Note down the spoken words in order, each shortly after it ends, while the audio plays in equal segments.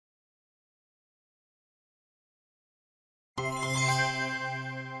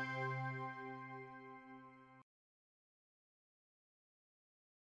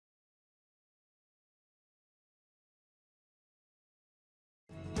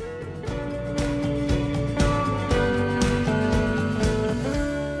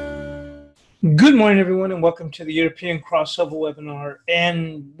Good morning, everyone, and welcome to the European crossover webinar.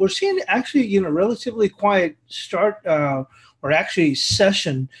 And we're seeing actually, relatively quiet start or actually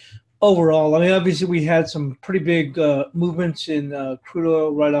session overall. I mean, obviously, we had some pretty big movements in crude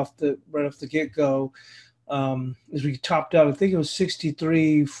oil right off the get go. As we topped out, I think it was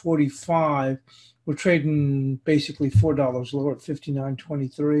 63.45. We're trading basically $4 lower at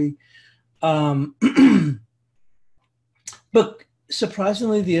 59.23. But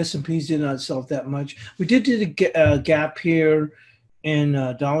surprisingly, the S&Ps did not sell that much. We did a gap here in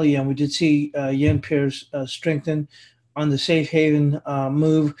dollar yen. We did see yen pairs strengthen on the safe haven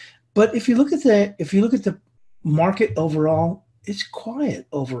move. But if you look at the market overall, it's quiet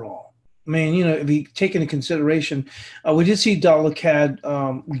overall. I mean, if you take into consideration, we did see dollar CAD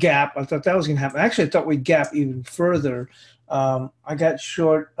gap. I thought that was going to happen. Actually, I thought we'd gap even further. I got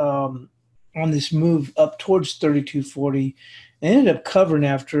short on this move up towards 32.40. And ended up covering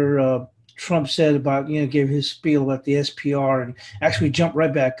after Trump said about, gave his spiel about the SPR and actually jumped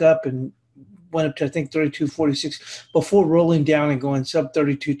right back up and went up to, I think, 32.46 before rolling down and going sub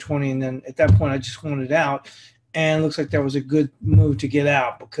 32.20. And then at that point, I just wanted out. And it looks like that was a good move to get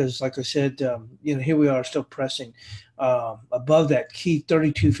out because, like I said, here we are still pressing above that key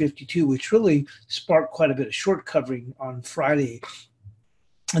 32.52, which really sparked quite a bit of short covering on Friday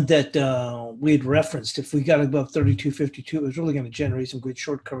that we had referenced. If we got above 32.52, it was really going to generate some good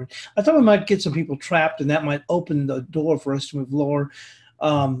short covering. I thought we might get some people trapped, and that might open the door for us to move lower.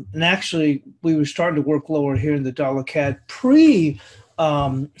 And actually, we were starting to work lower here in the dollar CAD pre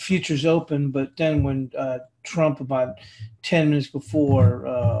futures open, but then when Trump about 10 minutes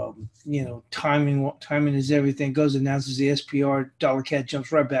before, timing is everything, goes announces the SPR, dollar CAD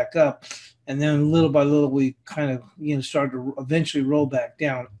jumps right back up. And then little by little, we kind of, started to eventually roll back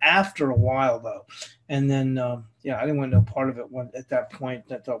down after a while, though. And then, I didn't want no part of it at that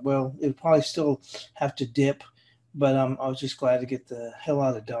point. I thought, well, it would probably still have to dip. But I was just glad to get the hell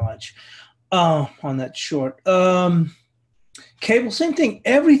out of Dodge on that short. Cable, same thing.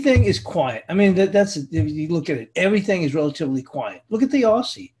 Everything is quiet. I mean, that's if you look at it, everything is relatively quiet. Look at the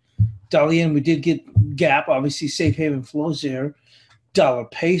Aussie. Dollar yen, we did get gap. Obviously, safe haven flows there. Dollar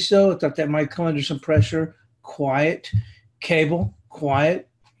peso, I thought that might come under some pressure. Quiet. Cable, quiet.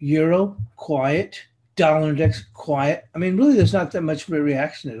 Euro, quiet. Dollar index, quiet. I mean, really, there's not that much of a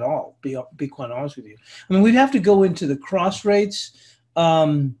reaction at all, be quite honest with you. I mean, we'd have to go into the cross rates.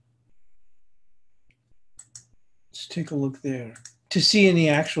 Let's take a look there to see any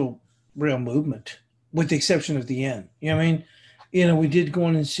actual real movement, with the exception of the yen. You know what I mean? We did go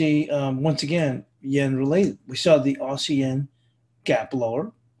in and see, once again, yen related. We saw the Aussie yen gap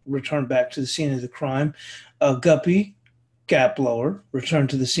lower, return back to the scene of the crime. Guppy, gap lower, return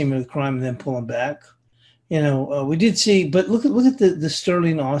to the scene of the crime, and then pulling back. We did see, but look at the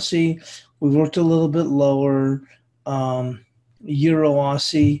sterling Aussie. We worked a little bit lower. Euro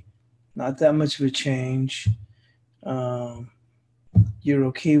Aussie, not that much of a change. Euro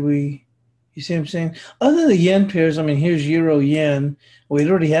Kiwi, you see what I'm saying? Other than the yen pairs, I mean, here's Euro Yen. We'd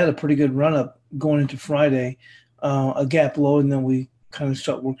already had a pretty good run up going into Friday. A gap low, and then we kind of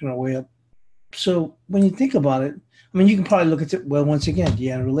start working our way up. So when you think about it, I mean, you can probably look at it, well, once again,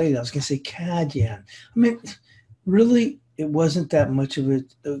 yen related. I was going to say CAD yen. I mean, really, it wasn't that much of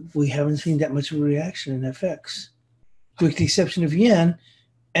it. We haven't seen that much of a reaction in FX, with the exception of yen,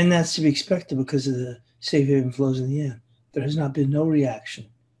 and that's to be expected because of the safe haven flows in the yen. There has not been no reaction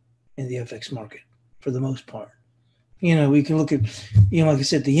in the FX market for the most part. We can look at, like I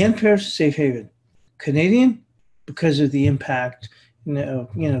said, the yen pairs, safe haven. Canadian, because of the impact,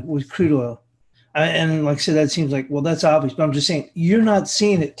 with crude oil. And like I said, that seems like, well, that's obvious, but I'm just saying, you're not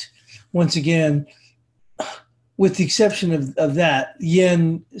seeing it. Once again, with the exception of that,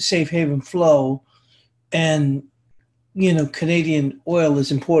 yen, safe haven flow, and, Canadian oil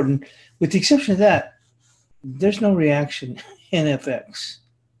is important. With the exception of that, there's no reaction in FX.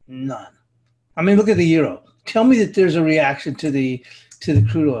 None. I mean, look at the euro. Tell me that there's a reaction to the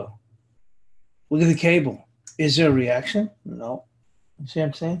crude oil. Look at the cable. Is there a reaction? No. You see what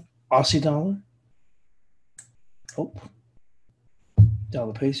I'm saying? Aussie dollar? Nope.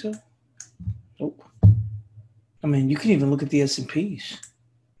 Dollar peso? Nope. I mean, you can even look at the S&Ps.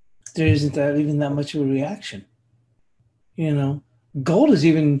 There isn't even that much of a reaction. Gold is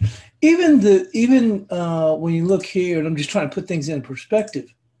even when you look here, and I'm just trying to put things in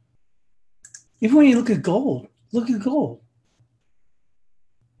perspective. Even when you look at gold.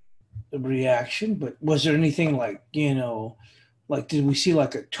 The reaction, but was there anything like, did we see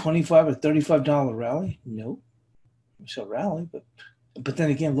like a $25 or $35 rally? No. We saw a rally, but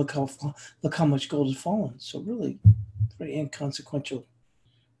then again, look how much gold has fallen. So really, very inconsequential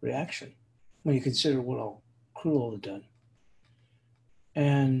reaction. when you consider what all crude oil had done.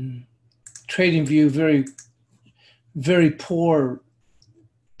 And trading view, very, very poor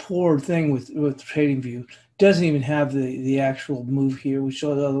thing with trading view. Doesn't even have the actual move here. We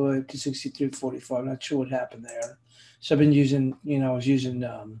showed it all the way up to 63.45. Not sure what happened there. So I've been using, I was using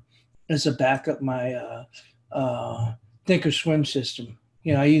as a backup my Thinkorswim system.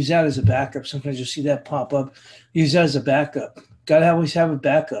 I use that as a backup. Sometimes you'll see that pop up. Use that as a backup. Got to always have a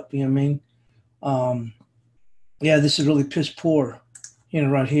backup. You know what I mean? Yeah, this is really piss poor.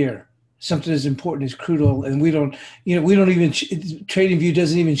 Right here. Something as important as crude oil, and we don't even trading view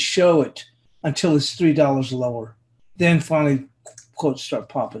doesn't even show it until it's $3 lower. Then finally, quotes start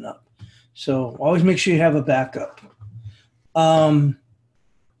popping up. So always make sure you have a backup. But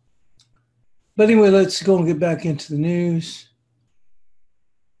anyway, let's go and get back into the news.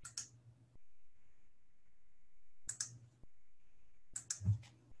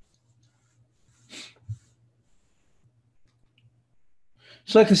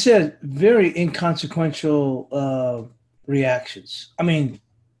 So like I said, very inconsequential reactions. I mean,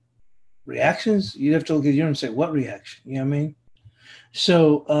 reactions, you'd have to look at you and say, what reaction? You know what I mean?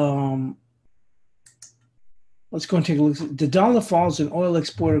 So let's go and take a look. The dollar falls and oil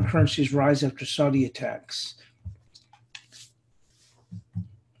exporter currencies rise after Saudi attacks.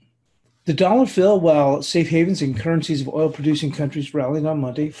 The dollar fell while safe havens and currencies of oil-producing countries rallied on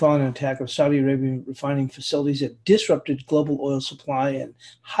Monday following an attack of Saudi Arabian refining facilities that disrupted global oil supply and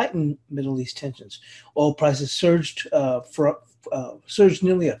heightened Middle East tensions. Oil prices surged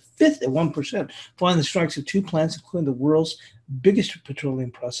nearly a fifth at 1%, following the strikes of two plants, including the world's biggest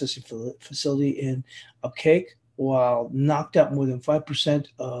petroleum processing facility in Abqaiq, while knocked out more than 5%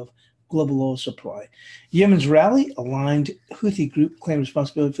 of global oil supply. Yemen's rally-aligned Houthi group claimed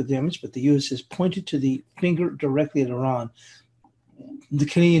responsibility for the damage, but the U.S. has pointed to the finger directly at Iran. The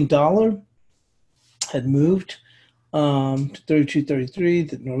Canadian dollar had moved to 32.33.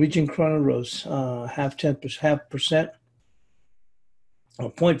 The Norwegian krone rose half percent,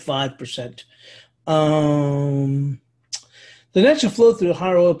 or 0.5%. The natural flow through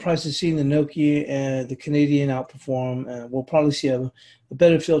higher oil prices seen the Nokia and the Canadian outperform. We'll probably see a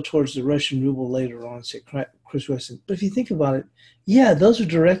better feel towards the Russian ruble later on, said Chris Weston. But if you think about it, yeah, those are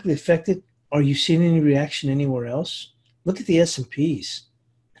directly affected. Are you seeing any reaction anywhere else? Look at the S&Ps.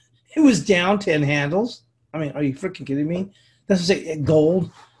 It was down 10 handles. I mean, are you freaking kidding me? That's what I'm saying. Gold,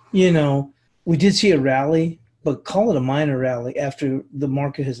 we did see a rally, but call it a minor rally after the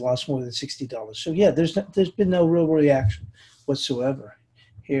market has lost more than $60. So, yeah, there's been no real reaction whatsoever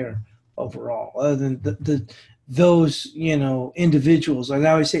here overall, other than those individuals. And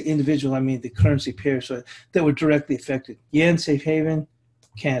I always say individual, I mean the currency pairs that were directly affected. Yen, safe haven,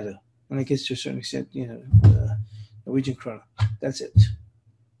 Canada, and I guess to a certain extent, Norwegian krone. That's it.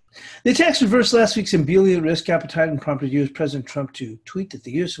 The attacks reversed last week's ebullient risk appetite and prompted U.S. President Trump to tweet that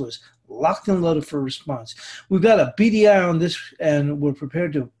the U.S. was locked and loaded for a response. We've got a BDI on this, and we're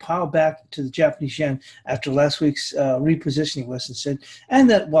prepared to pile back to the Japanese yen after last week's repositioning, Weston said, and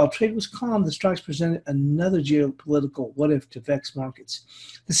that while trade was calm, the strikes presented another geopolitical what-if to vex markets.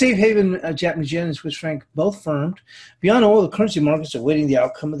 The safe haven Japanese yen and Swiss franc both firmed. Beyond oil, the currency markets are awaiting the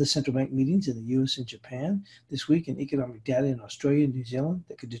outcome of the central bank meetings in the U.S. and Japan this week, and economic data in Australia and New Zealand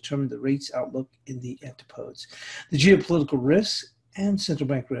that could determine the rates outlook in the antipodes. The geopolitical risks and central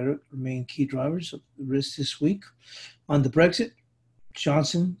bank rhetoric remain key drivers of the risk this week. On the Brexit,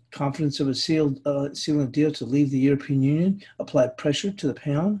 Johnson, confidence of a sealing deal to leave the European Union, applied pressure to the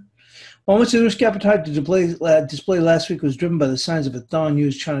pound. While much of the risk appetite to display last week was driven by the signs of a thawing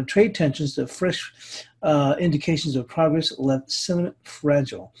U.S.-China trade tensions, the fresh indications of progress left sentiment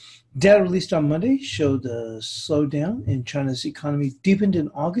fragile. Data released on Monday showed the slowdown in China's economy deepened in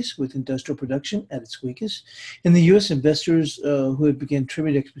August with industrial production at its weakest. In the U.S., investors who had begun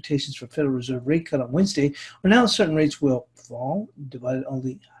trimming expectations for Federal Reserve rate cut on Wednesday are now certain rates will fall, divided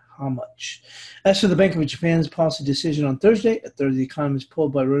only how much. As for the Bank of Japan's policy decision on Thursday, a third of the economists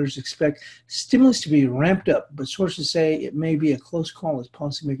polled by Reuters expect stimulus to be ramped up, but sources say it may be a close call as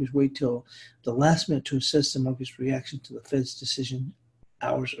policymakers wait till the last minute to assess the market's reaction to the Fed's decision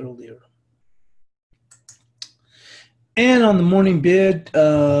hours earlier. And on the morning bid,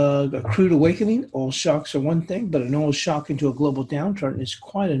 a crude awakening. Oil shocks are one thing, but an oil shock into a global downturn is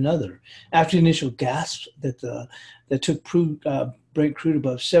quite another. After the initial gasp that took Brent crude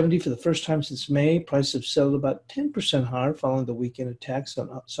above 70 for the first time since May. Prices have settled about 10% higher following the weekend attacks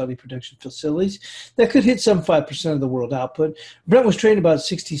on Saudi production facilities. That could hit some 5% of the world output. Brent was trading about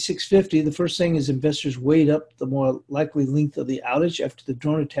 66.50. The first thing is investors weighed up the more likely length of the outage after the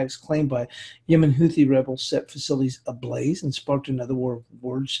drone attacks claimed by Yemen Houthi rebels set facilities ablaze and sparked another war of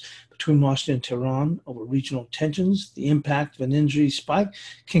words between Washington and Tehran over regional tensions. The impact of an injury spike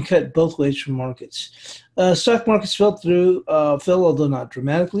can cut both ways for markets. Stock markets fell, although not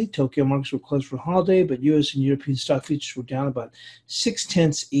dramatically. Tokyo markets were closed for holiday, but U.S. and European stock futures were down about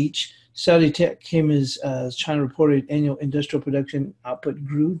 0.6 each. Saudi tech came as China reported annual industrial production output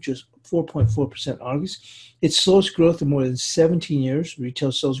grew just 4.4% August. Its slowest growth in more than 17 years.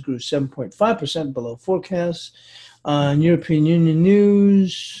 Retail sales grew 7.5% below forecasts. In European Union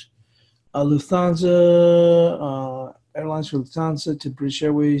news, Lufthansa, airlines for Lufthansa to British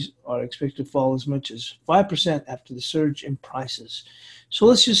Airways are expected to fall as much as 5% after the surge in prices. So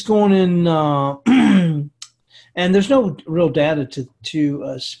let's just go on in, and there's no real data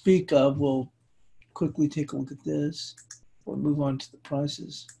to speak of. We'll quickly take a look at this. We'll move on to the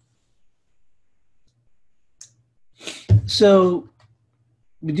prices. So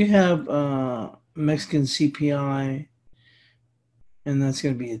we do have Mexican CPI, and that's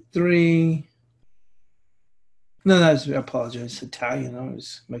going to be a 3. No, I apologize. Italian. I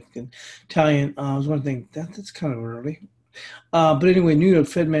was Mexican. Italian. I was one thing that's kind of early. But anyway, New York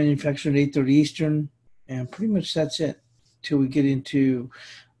Fed manufactured at 8:30 Eastern, and pretty much that's it till we get into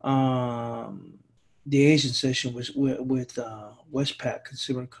the Asian session with Westpac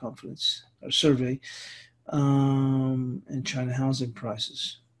Consumer Confidence Survey and China housing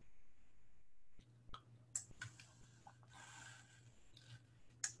prices.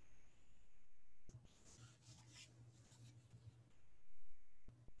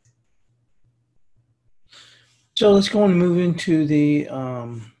 So let's go and move into the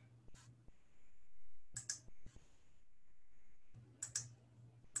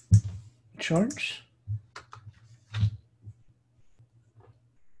charts.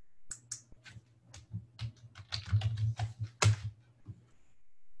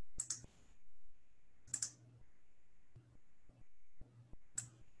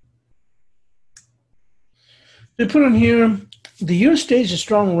 They put on here, the euro staged a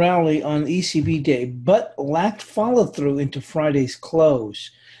strong rally on ECB day, but lacked follow-through into Friday's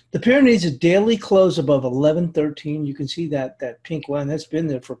close. The pair needs a daily close above 11.13. You can see that pink line. That's been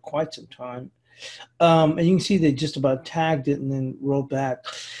there for quite some time. And you can see they just about tagged it and then rolled back.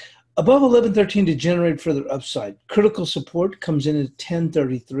 Above 11.13 to generate further upside. Critical support comes in at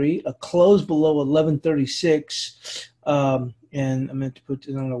 10.33. A close below 11.36. And I meant to put,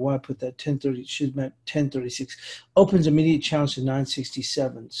 I don't know why I put that 10.30, should have meant 10.36. Opens immediate challenge to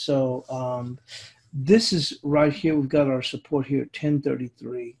 9.67. So this is right here. We've got our support here at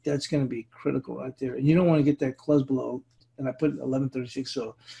 10.33. That's going to be critical right there. And you don't want to get that close below. And I put 11.36,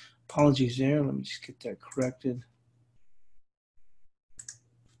 so apologies there. Let me just get that corrected.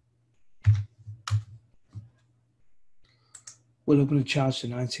 Would open a challenge to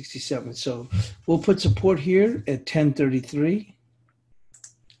 967. So we'll put support here at 1033.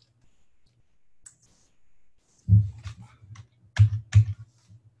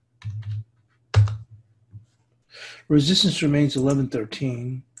 Resistance remains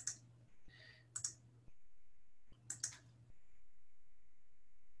 1113.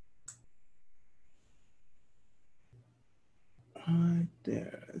 Right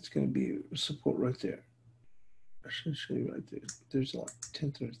there. It's going to be support right there. I should show you right there. There's a lot.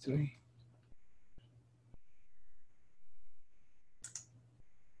 1033.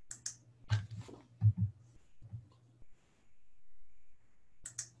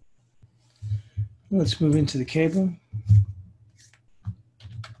 Let's move into the cable.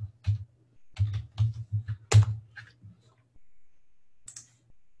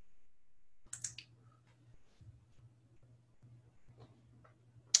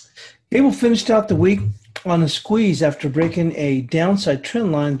 Cable finished out the week on a squeeze after breaking a downside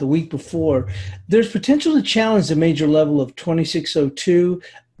trend line the week before. There's potential to challenge the major level of 2602,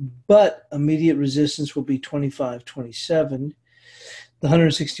 but immediate resistance will be 2527, the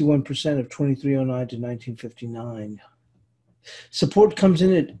 161% of 2309 to 1959. Support comes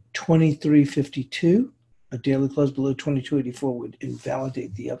in at 2352. A daily close below 2284 would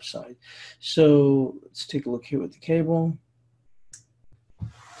invalidate the upside. So let's take a look here with the cable.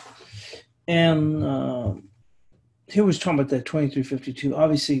 And here was talking about that 2352.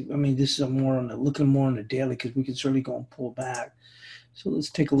 Obviously, I mean, this is looking more on the daily because we can certainly go and pull back. So let's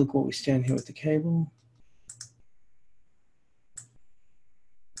take a look where we stand here with the cable.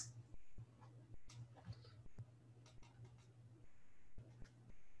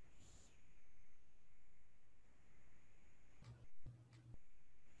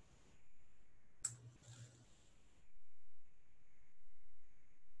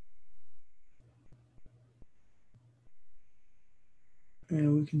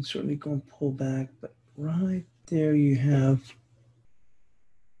 And we can certainly go and pull back, but right there you have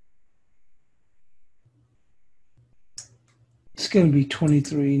it's going to be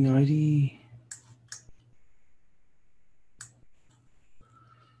 23.90.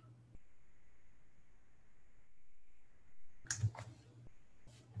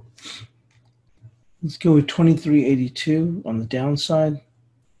 Let's go with 23.82 on the downside.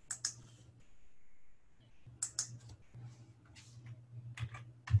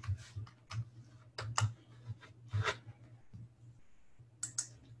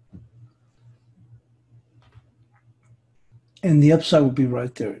 And the upside will be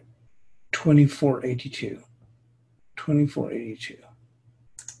right there, 24.82. 24.82.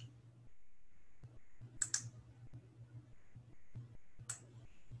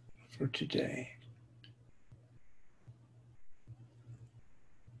 For today.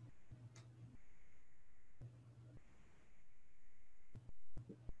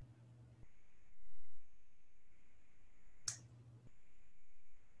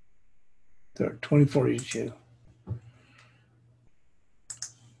 There, 24.82.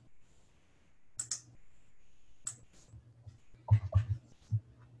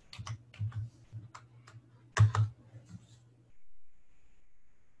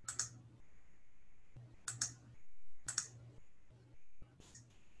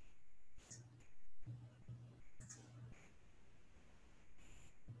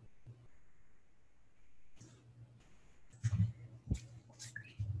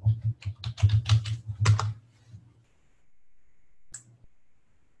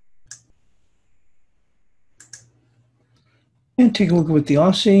 And take a look at the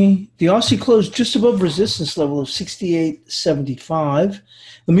Aussie. The Aussie closed just above resistance level of 68.75.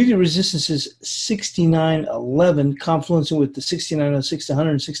 Immediate resistance is 69.11, confluencing with the 69.06 to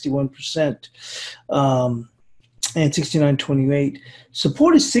 161%, and 69.28.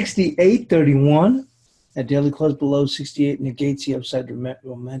 Support is 68.31. At daily close below 68 negates the upside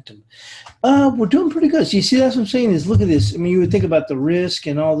momentum. We're doing pretty good. So you see, that's what I'm saying is, look at this. I mean, you would think about the risk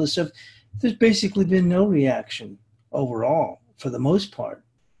and all this stuff. There's basically been no reaction overall for the most part.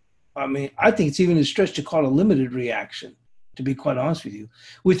 I mean, I think it's even a stretch to call it a limited reaction, to be quite honest with you,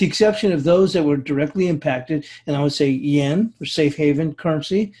 with the exception of those that were directly impacted. And I would say yen, or safe haven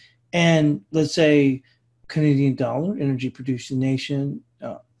currency, and let's say Canadian dollar, energy producing nation,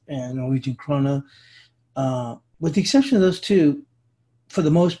 and Norwegian krona. With the exception of those two, for the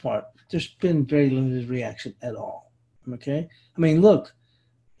most part, there's been very limited reaction at all. Okay? I mean, look,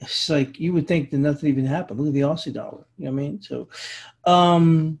 it's like you would think that nothing even happened. Look at the Aussie dollar. You know what I mean?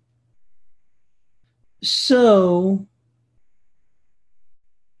 So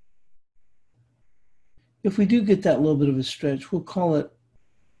if we do get that little bit of a stretch, we'll call it,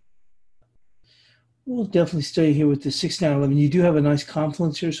 we'll definitely stay here with the 69.11. You do have a nice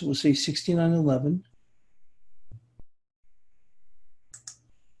confluence here, so we'll say 69.11.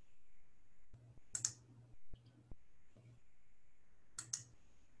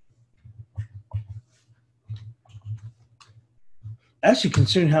 Actually,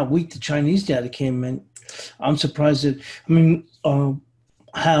 considering how weak the Chinese data came in, I'm surprised that, I mean,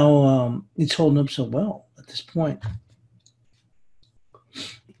 how it's holding up so well at this point.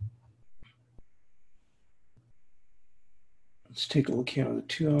 Let's take a look here on the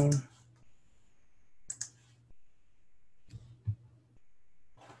 2 hour.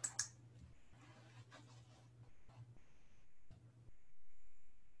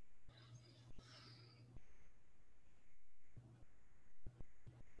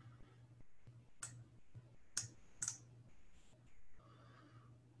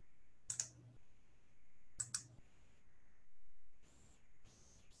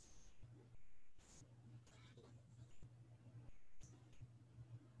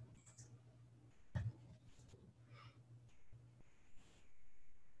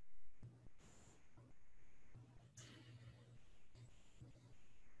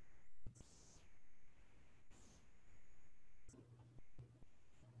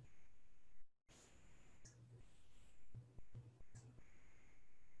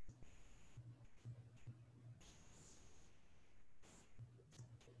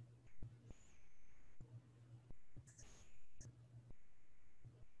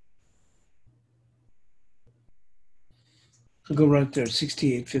 So go right there,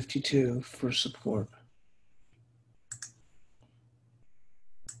 68.52 for support.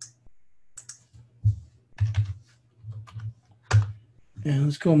 And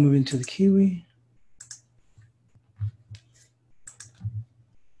let's go move into the Kiwi.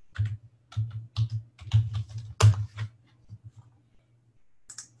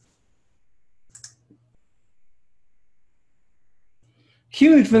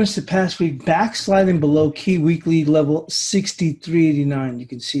 Kiwi finished the past week backsliding below key weekly level 63.89. You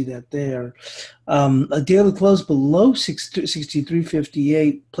can see that there. A daily close below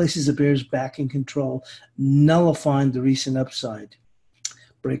 63.58 places the bears back in control, nullifying the recent upside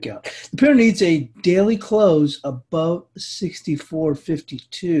breakout. The pair needs a daily close above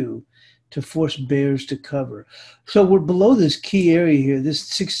 64.52 to force bears to cover. So we're below this key area here.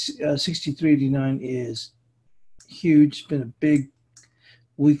 This 63.89 is huge. It's been a big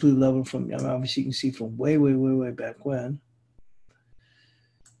weekly level from, obviously you can see from way back when.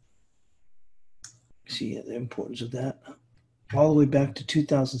 See the importance of that. All the way back to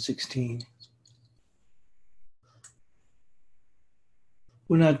 2016.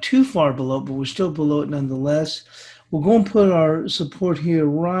 We're not too far below, but we're still below it nonetheless. We'll go and put our support here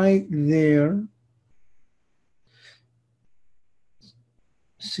right there.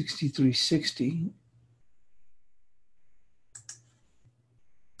 63.60.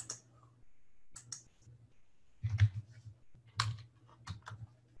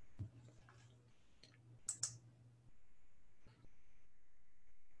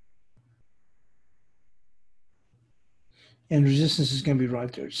 And resistance is going to be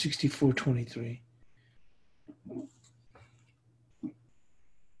right there, 64.23.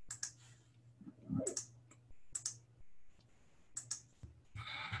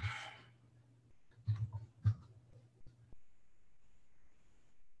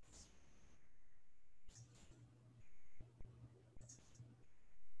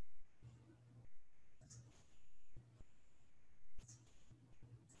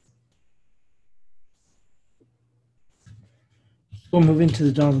 We'll move into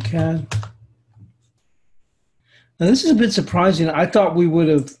the dollar CAD. Now this is a bit surprising. I thought we would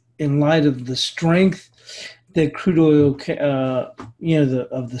have, in light of the strength that crude oil,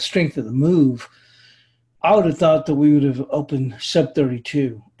 of the strength of the move, I would have thought that we would have opened sub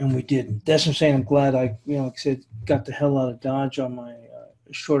 32, and we didn't. That's what I'm saying. I'm glad I, like I said, got the hell out of Dodge on my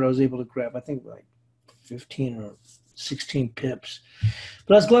short. I was able to grab, I think, like 15 or 16 pips.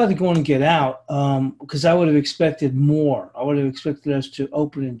 But I was glad to go in and get out because I would have expected more. I would have expected us to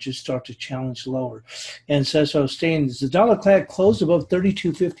open and just start to challenge lower. And so that's what I was saying. The dollar CAD closed above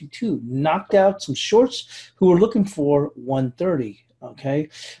 32.52, knocked out some shorts who were looking for 130. Okay.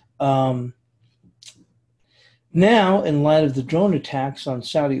 Now, in light of the drone attacks on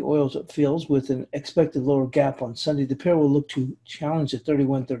Saudi oil fields with an expected lower gap on Sunday, the pair will look to challenge at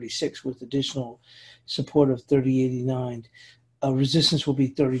 31.36 with additional support of 30.89. Resistance will be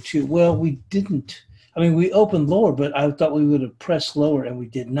 32. Well, we didn't. I mean, we opened lower, but I thought we would have pressed lower, and we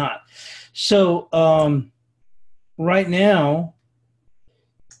did not. So right now,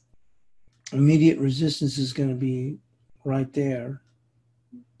 immediate resistance is going to be right there,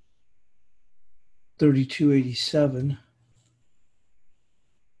 32.87.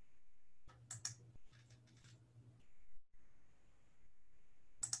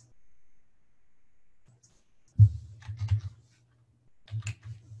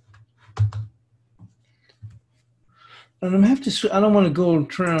 And I'm have to. I don't want to go and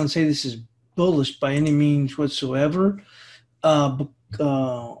turn around and say this is bullish by any means whatsoever, but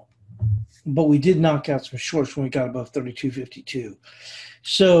we did knock out some shorts when we got above 32.52.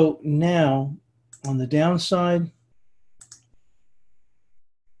 So now on the downside,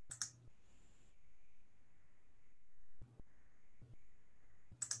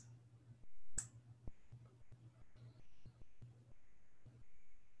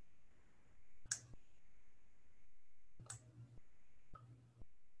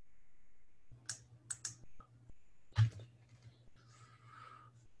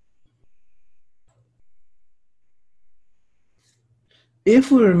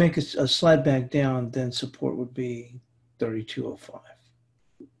 if we were to make a slide back down, then support would be 32.05.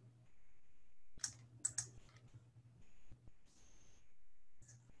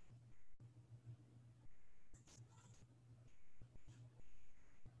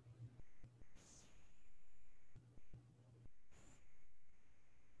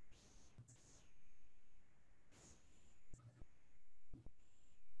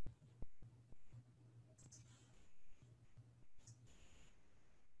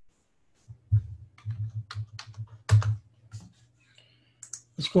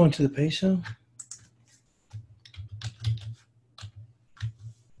 Let's go into the peso.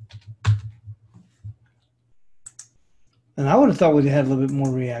 And I would have thought we'd have had a little bit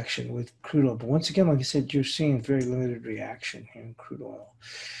more reaction with crude oil. But once again, like I said, you're seeing very limited reaction here in crude oil.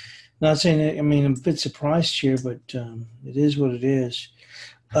 Not saying that, I mean, I'm a bit surprised here, but it is what it is.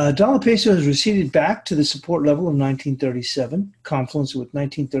 Dollar peso has receded back to the support level of 1937, confluence with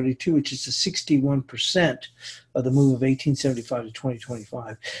 1932, which is the 61% of the move of 1875 to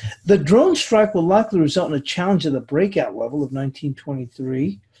 2025. The drone strike will likely result in a challenge of the breakout level of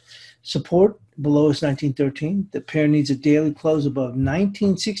 1923. Support below is 1913. The pair needs a daily close above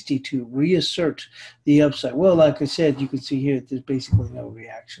 1960 to reassert the upside. Well, like I said, you can see here there's basically no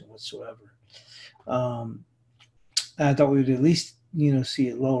reaction whatsoever. I thought we would at least see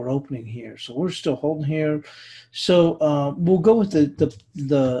a lower opening here, so we're still holding here. So we'll go with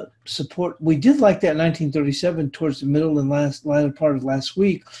the support. We did like that 1937 towards the middle and latter part of last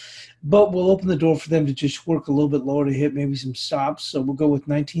week, but we'll open the door for them to just work a little bit lower to hit maybe some stops. So we'll go with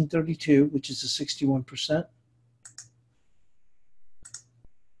 1932, which is a 61%.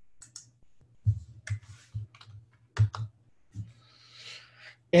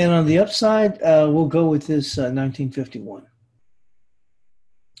 And on the upside, we'll go with this 1951.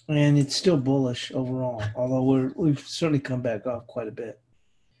 And it's still bullish overall, although we've certainly come back off quite a bit.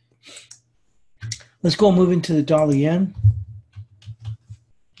 Let's go move into the dollar yen.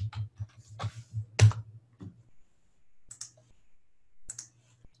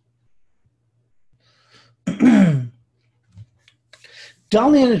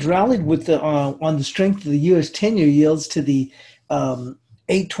 Dollar yen has rallied with on the strength of the U.S. 10-year yields to the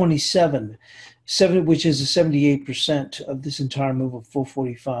 827, which is a 78% of this entire move of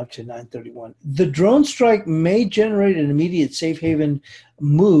 445 to 931. The drone strike may generate an immediate safe haven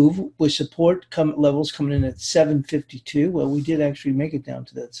move with support levels coming in at 752. Well, we did actually make it down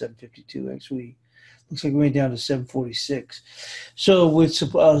to that 752. Actually, looks like we went down to 746. So with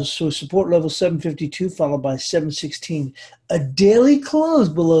support level 752 followed by 716. A daily close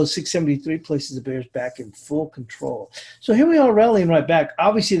below 673 places the bears back in full control. So here we are rallying right back.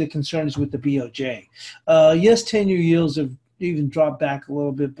 Obviously, the concern is with the BOJ. Yes, 10-year yields have even dropped back a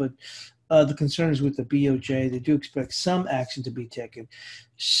little bit, but the concern is with the BOJ. They do expect some action to be taken.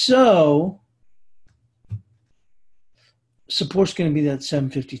 So support's going to be that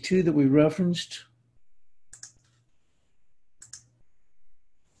 752 that we referenced.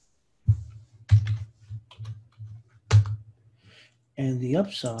 And the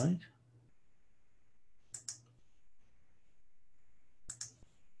upside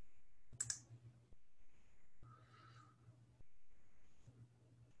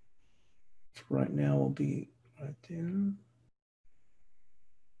for right now will be right there,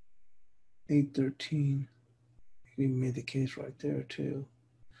 813. You even made the case right there too,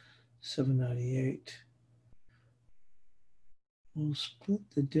 798. We'll split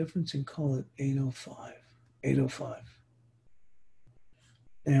the difference and call it 805. 805.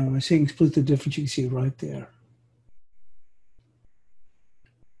 And when I say split the difference, you can see right there.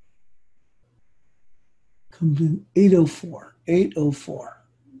 Comes in 804. 804.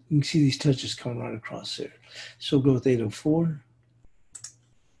 You can see these touches coming right across there. So we'll go with 804.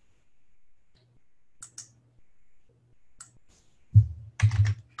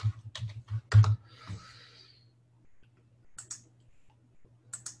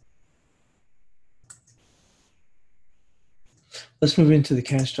 Let's move into the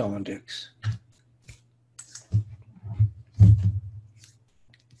cash dollar index.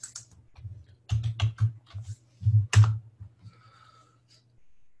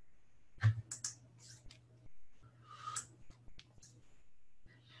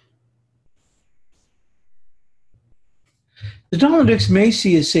 The dollar index may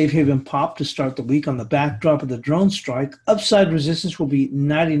see a safe haven pop to start the week on the backdrop of the drone strike. Upside resistance will be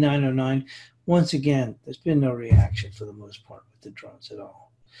 99.09. Once again, there's been no reaction for the most part with the drones at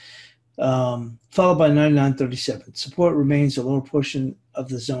all. Followed by 99.37. Support remains the lower portion of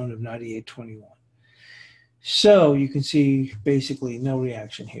the zone of 98.21. So you can see basically no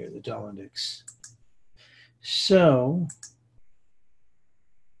reaction here, the dollar index. So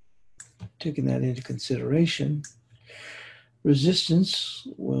taking that into consideration, resistance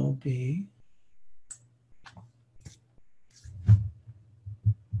will be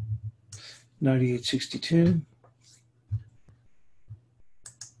 98.62.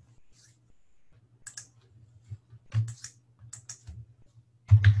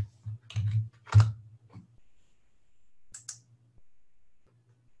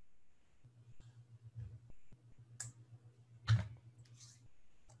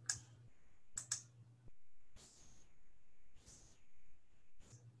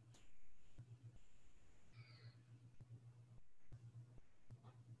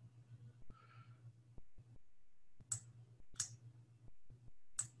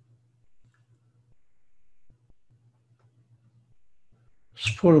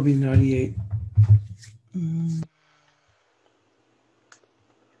 Support will be 98.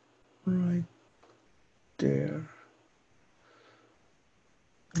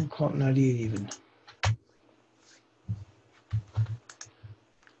 We'll call it 98 even.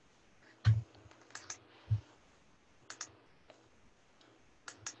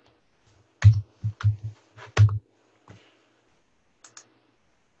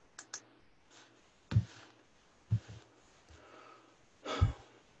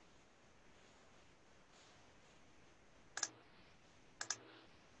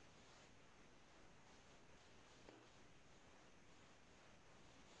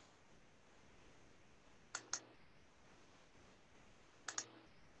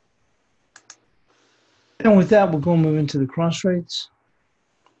 And with that, we'll go move into the cross rates.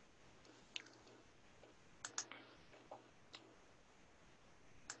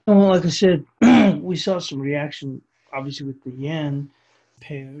 Well, like I said, we saw some reaction, obviously, with the yen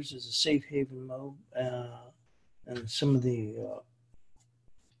pairs as a safe haven mode, and some of the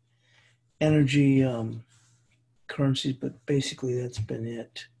energy currencies, but basically that's been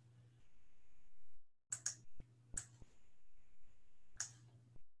it.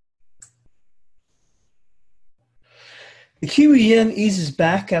 The Kiwi yen eases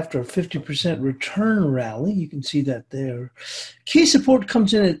back after a 50% return rally. You can see that there. Key support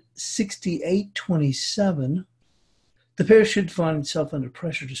comes in at 68.27. The pair should find itself under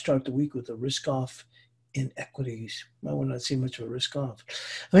pressure to start the week with a risk off in equities. I will not see much of a risk off.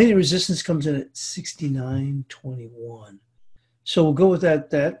 I mean, the resistance comes in at 69.21. So we'll go with that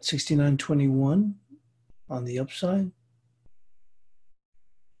 69.21 on the upside.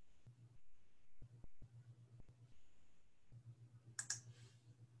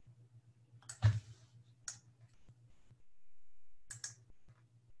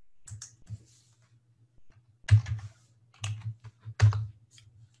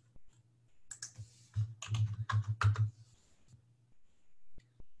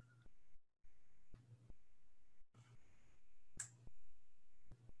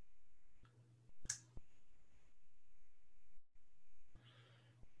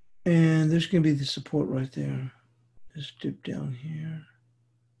 And there's going to be the support right there. Just dip down here.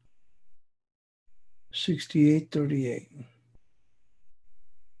 68.38.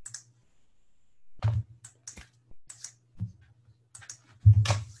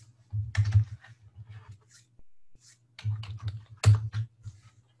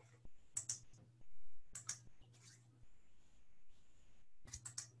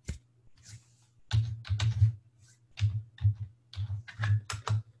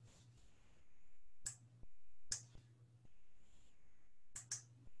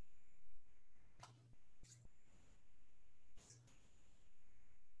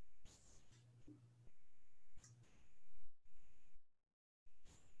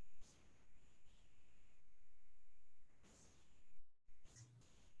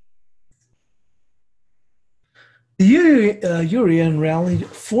 The Euro yen rallied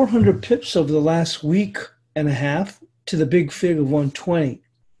 400 pips over the last week and a half to the big fig of 120.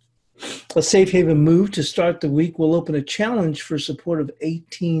 A safe haven move to start the week will open a challenge for support of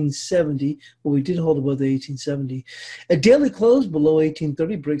 1870. Well, we did hold above the 1870. A daily close below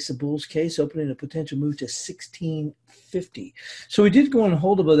 1830 breaks the bull's case, opening a potential move to 1650. So we did go and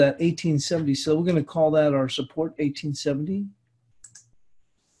hold above that 1870. So we're going to call that our support, 1870.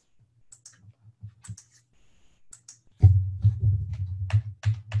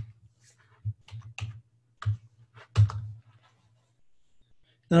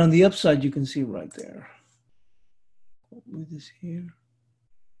 And on the upside, you can see right there. Move this here.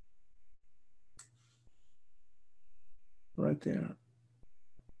 Right there.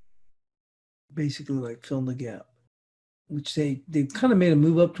 Basically like filling the gap, which they kind of made a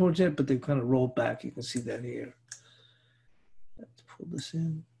move up towards it, but they've kind of rolled back. You can see that here. Let's pull this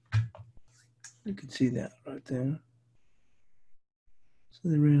in. You can see that right there. So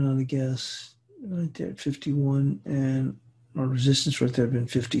they ran out of gas right there at 51, and our resistance right there had been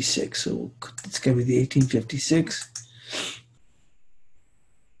 56. So it's going to be the 1856.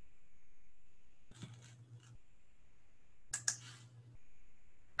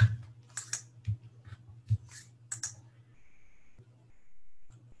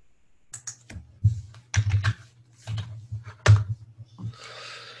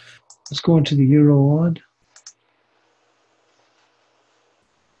 Let's go into the euro odd.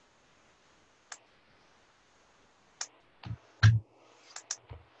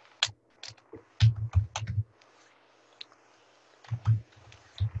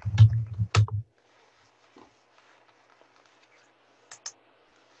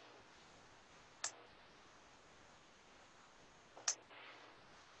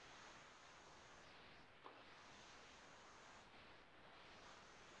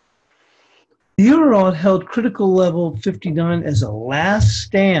 The euro held critical level 59 as a last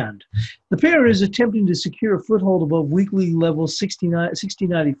stand. The pair is attempting to secure a foothold above weekly level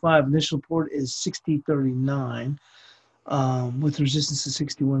 60.95. Initial support is 60.39 with resistance to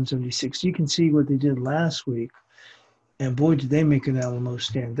 61.76. You can see what they did last week. And boy, did they make an Alamo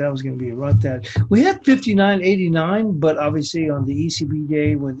stand. That was going to be about that. We had 59.89, but obviously on the ECB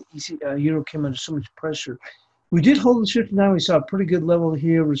day when euro came under so much pressure, we did hold the 59. We saw a pretty good level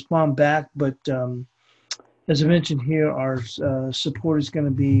here, respond back. But as I mentioned here, our support is going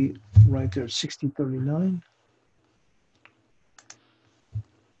to be right there at 60.39.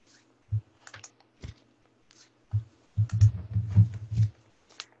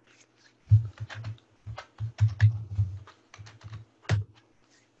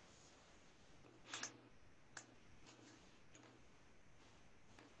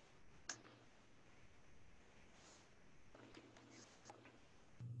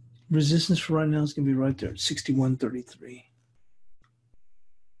 Resistance for right now is going to be right there at 61.33.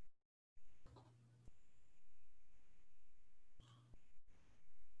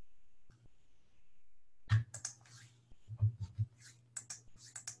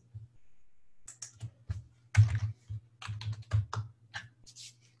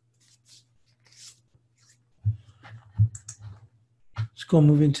 Let's go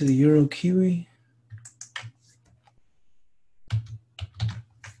move into the Euro Kiwi.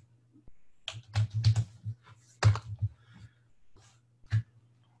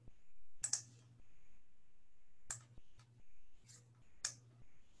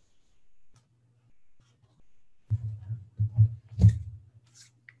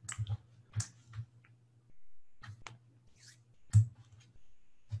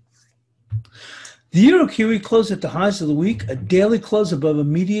 The Euro Kiwi closed at the highs of the week. A daily close above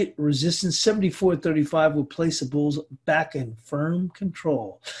immediate resistance 74.35 will place the bulls back in firm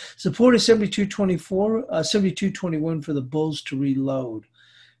control. Support is 72.24, 72.21 for the bulls to reload.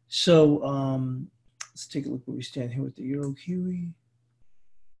 So let's take a look where we stand here with the Euro Kiwi.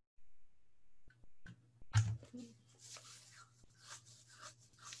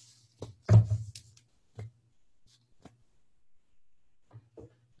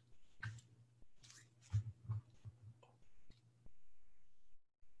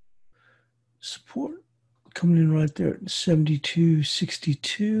 Support coming in right there at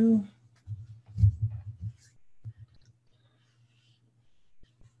 72.62.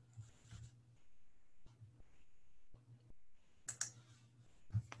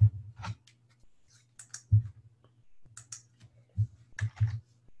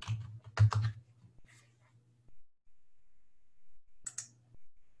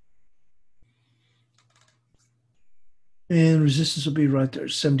 And resistance will be right there,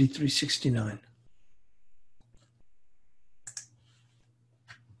 73.69.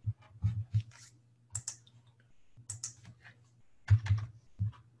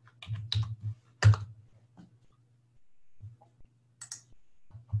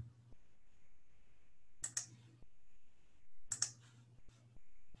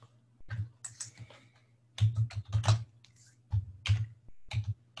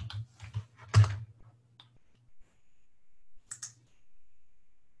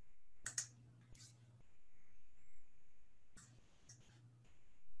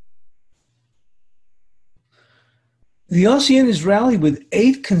 The Aussie is rallied with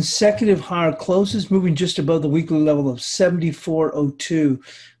 8 consecutive higher closes, moving just above the weekly level of 74.02,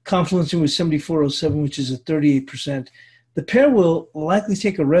 confluencing with 74.07, which is a 38%. The pair will likely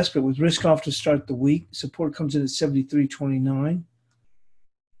take a respite with risk off to start the week. Support comes in at 73.29.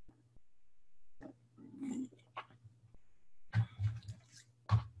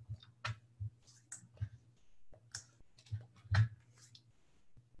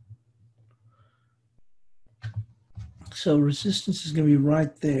 So resistance is going to be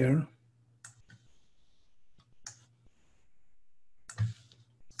right there.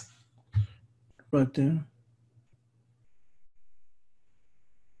 Right there.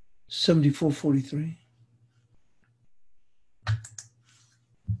 74.43.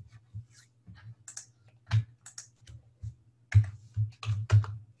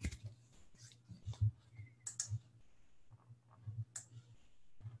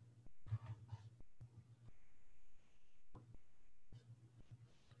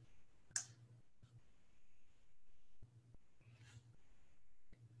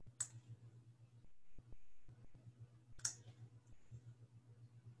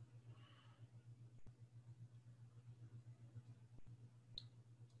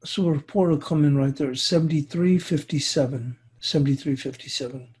 So a report will come in right there, 73.57,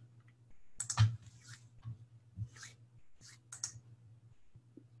 73.57.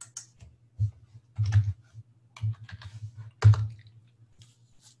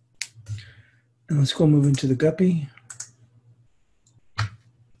 And let's go move into the guppy.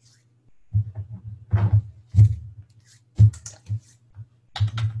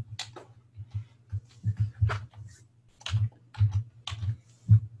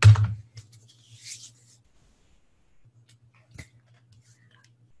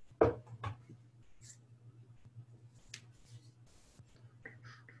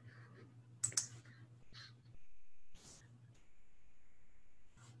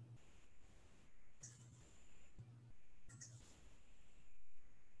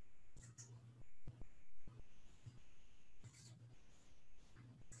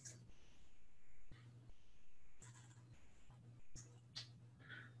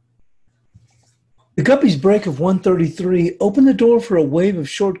 The guppy's break of 133 opened the door for a wave of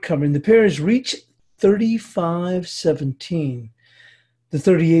short covering. The pair has reached 35.17. The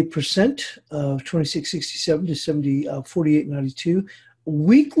 38% of 26.67 to 48.92.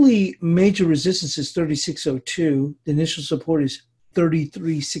 Weekly major resistance is 36.02. The initial support is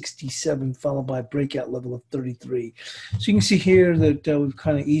 33.67, followed by a breakout level of 33. So you can see here that we've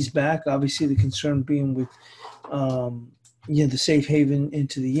kind of eased back. Obviously, the concern being with the safe haven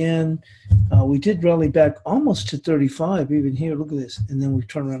into the yen. We did rally back almost to 35 even here. Look at this. And then we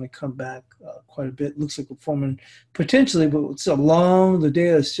turn around and come back quite a bit. Looks like we're forming potentially, but it's a long, the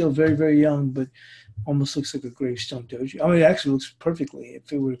data is still very, very young, but almost looks like a gravestone doji. I mean, it actually looks perfectly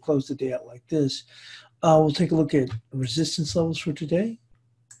if it were to close the day out like this. We'll take a look at resistance levels for today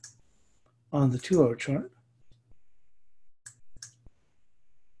on the 2-hour chart.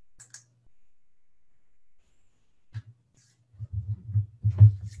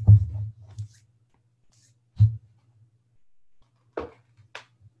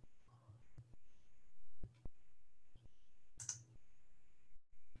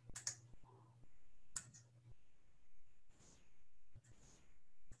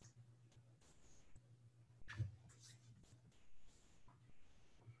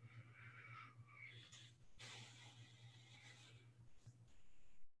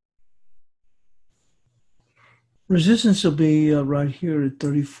 Resistance will be right here at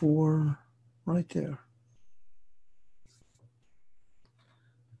 34, right there.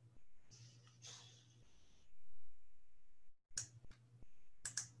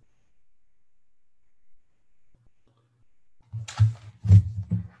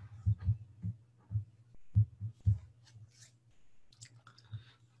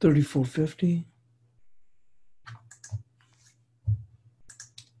 $34.50.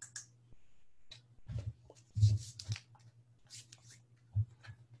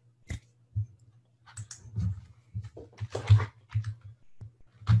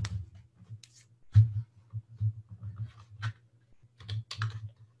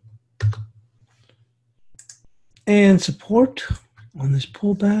 And support on this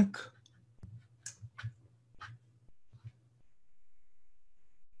pullback.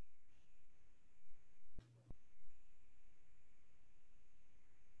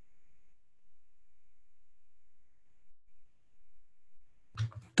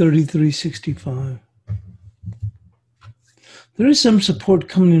 $33.65. There is some support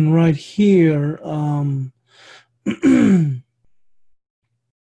coming in right here.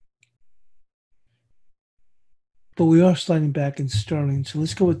 But we are sliding back in sterling. So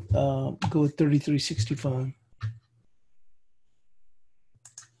let's go with 33.65.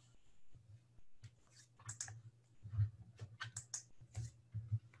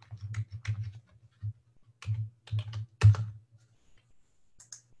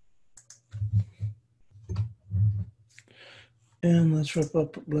 And let's wrap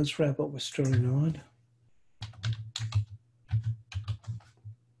up with sterling odd.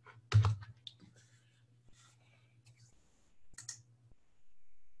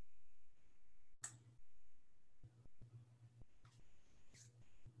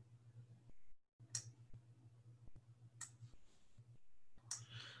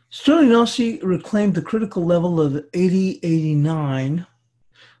 Sterling Aussie reclaimed the critical level of 80.89,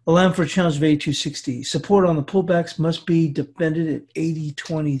 allowing for a challenge of 82.60. Support on the pullbacks must be defended at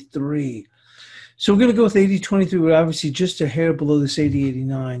 80.23. So we're going to go with 80.23. We're obviously just a hair below this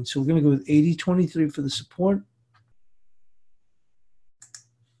 80.89. So we're going to go with 80.23 for the support.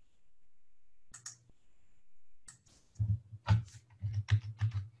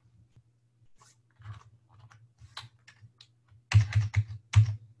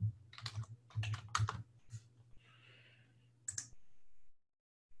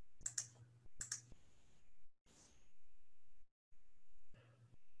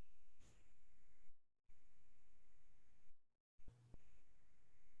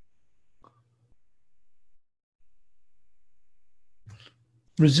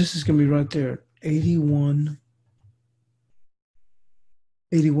 Resistance is going to be right there, 81,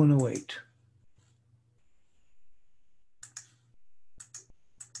 81.08.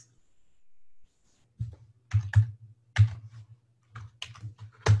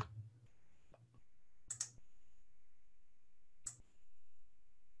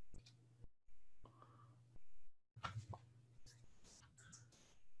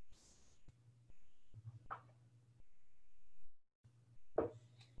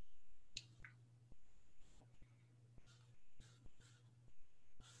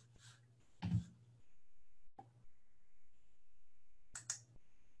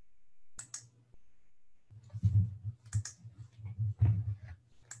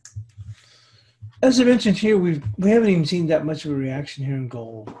 As I mentioned here, we haven't even seen that much of a reaction here in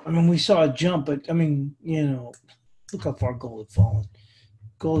gold. I mean, we saw a jump, but I mean, look how far gold had fallen.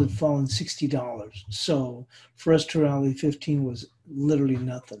 Gold had fallen $60. So for us to rally 15 was literally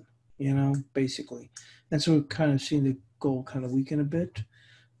nothing, basically. And so we're kind of seeing the gold kind of weaken a bit.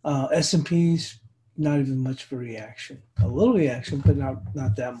 S&P's not even much of a reaction. A little reaction, but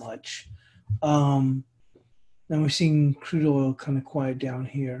not that much. Then we're seeing crude oil kind of quiet down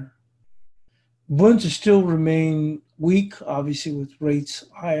here. Bunds are still remain weak, obviously with rates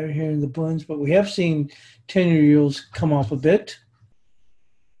higher here in the bunds, but we have seen 10-year yields come off a bit.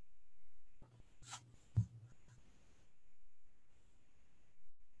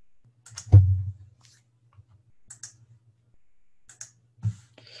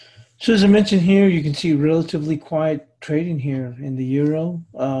 So as I mentioned here, you can see relatively quiet trading here in the euro.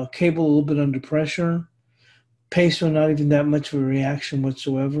 Cable a little bit under pressure. Peso not even that much of a reaction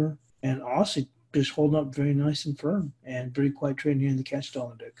whatsoever. And Aussie just holding up very nice and firm and very quiet trading here in the cash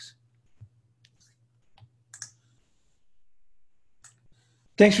dollar index.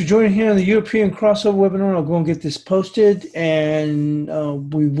 Thanks for joining here on the European crossover webinar. I'll go and get this posted, and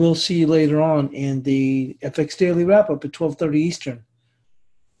we will see you later on in the FX Daily Wrap-Up at 12:30 Eastern.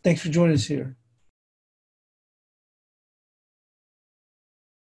 Thanks for joining us here.